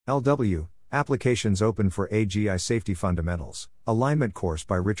LW, Applications Open for AGI Safety Fundamentals, Alignment course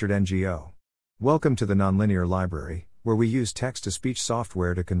by Richard Ngo. Welcome to the Nonlinear Library, where we use text-to-speech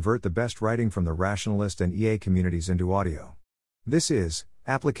software to convert the best writing from the rationalist and EA communities into audio. This is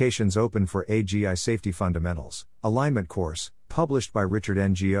Applications Open for AGI Safety Fundamentals, Alignment course, published by Richard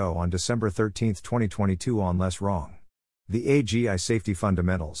Ngo on December 13, 2022 on Less Wrong. The AGI Safety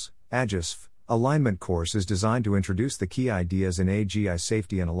Fundamentals, AGISF, Alignment course is designed to introduce the key ideas in AGI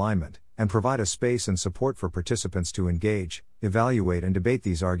safety and alignment, and provide a space and support for participants to engage, evaluate and debate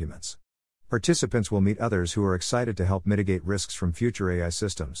these arguments. Participants will meet others who are excited to help mitigate risks from future AI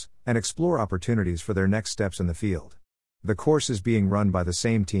systems, and explore opportunities for their next steps in the field. The course is being run by the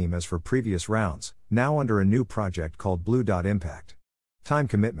same team as for previous rounds, now under a new project called Blue Dot Impact. Time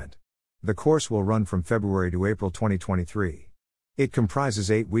commitment. The course will run from February to April 2023. It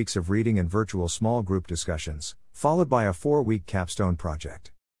comprises 8 weeks of reading and virtual small group discussions, followed by a 4-week capstone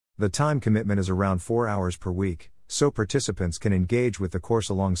project. The time commitment is around 4 hours per week, so participants can engage with the course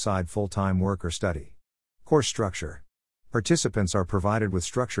alongside full-time work or study. Course structure. Participants are provided with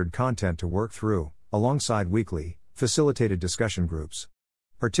structured content to work through, alongside weekly, facilitated discussion groups.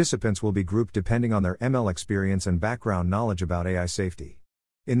 Participants will be grouped depending on their ML experience and background knowledge about AI safety.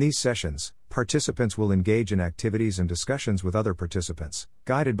 In these sessions, participants will engage in activities and discussions with other participants,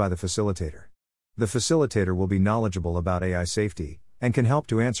 guided by the facilitator. The facilitator will be knowledgeable about AI safety, and can help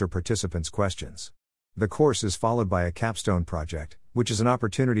to answer participants' questions. The course is followed by a capstone project, which is an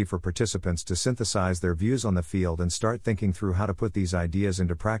opportunity for participants to synthesize their views on the field and start thinking through how to put these ideas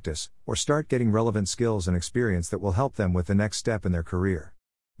into practice, or start getting relevant skills and experience that will help them with the next step in their career.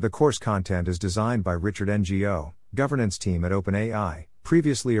 The course content is designed by Richard Ngo, governance team at OpenAI,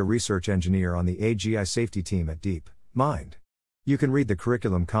 previously a research engineer on the AGI safety team at DeepMind. You can read the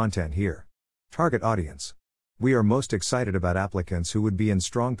curriculum content here. Target audience. We are most excited about applicants who would be in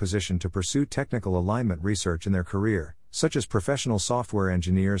strong position to pursue technical alignment research in their career, such as professional software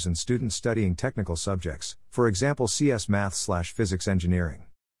engineers and students studying technical subjects, for example CS Math/Physics Engineering.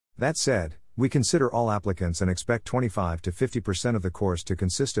 That said, we consider all applicants and expect 25 to 50% of the course to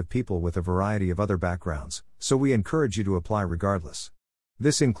consist of people with a variety of other backgrounds, so we encourage you to apply regardless.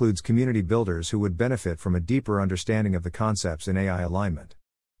 This includes community builders who would benefit from a deeper understanding of the concepts in AI alignment.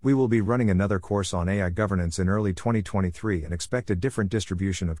 We will be running another course on AI governance in early 2023 and expect a different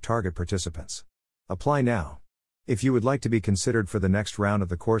distribution of target participants. Apply now. If you would like to be considered for the next round of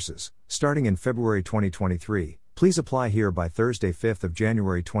the courses, starting in February 2023, please apply here by Thursday 5th of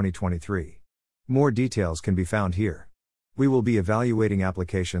January 2023. More details can be found here. We will be evaluating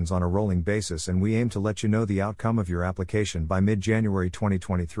applications on a rolling basis and we aim to let you know the outcome of your application by mid-January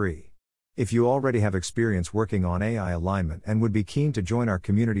 2023. If you already have experience working on AI alignment and would be keen to join our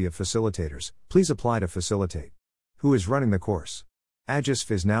community of facilitators, please apply to facilitate. Who is running the course?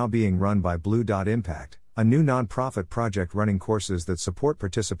 AGISF is now being run by Blue Dot Impact, a new nonprofit project running courses that support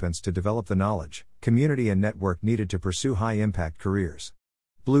participants to develop the knowledge, community and network needed to pursue high-impact careers.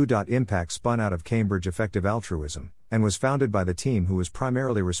 Blue Dot Impact spun out of Cambridge Effective Altruism, and was founded by the team who was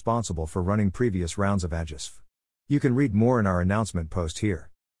primarily responsible for running previous rounds of AGISF. You can read more in our announcement post here.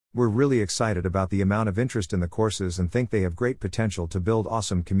 We're really excited about the amount of interest in the courses and think they have great potential to build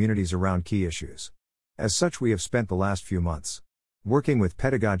awesome communities around key issues. As such, we have spent the last few months working with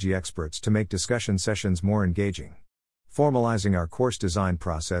pedagogy experts to make discussion sessions more engaging, formalizing our course design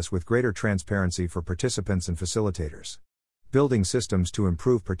process with greater transparency for participants and facilitators, building systems to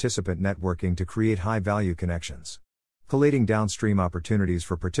improve participant networking to create high-value connections, collating downstream opportunities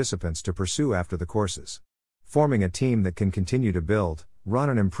for participants to pursue after the courses, forming a team that can continue to build, run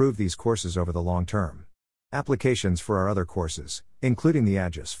and improve these courses over the long term. Applications for our other courses, including the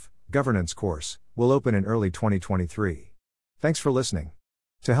AGISF governance course, will open in early 2023. Thanks for listening.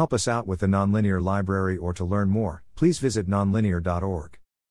 To help us out with the Nonlinear Library or to learn more, please visit nonlinear.org.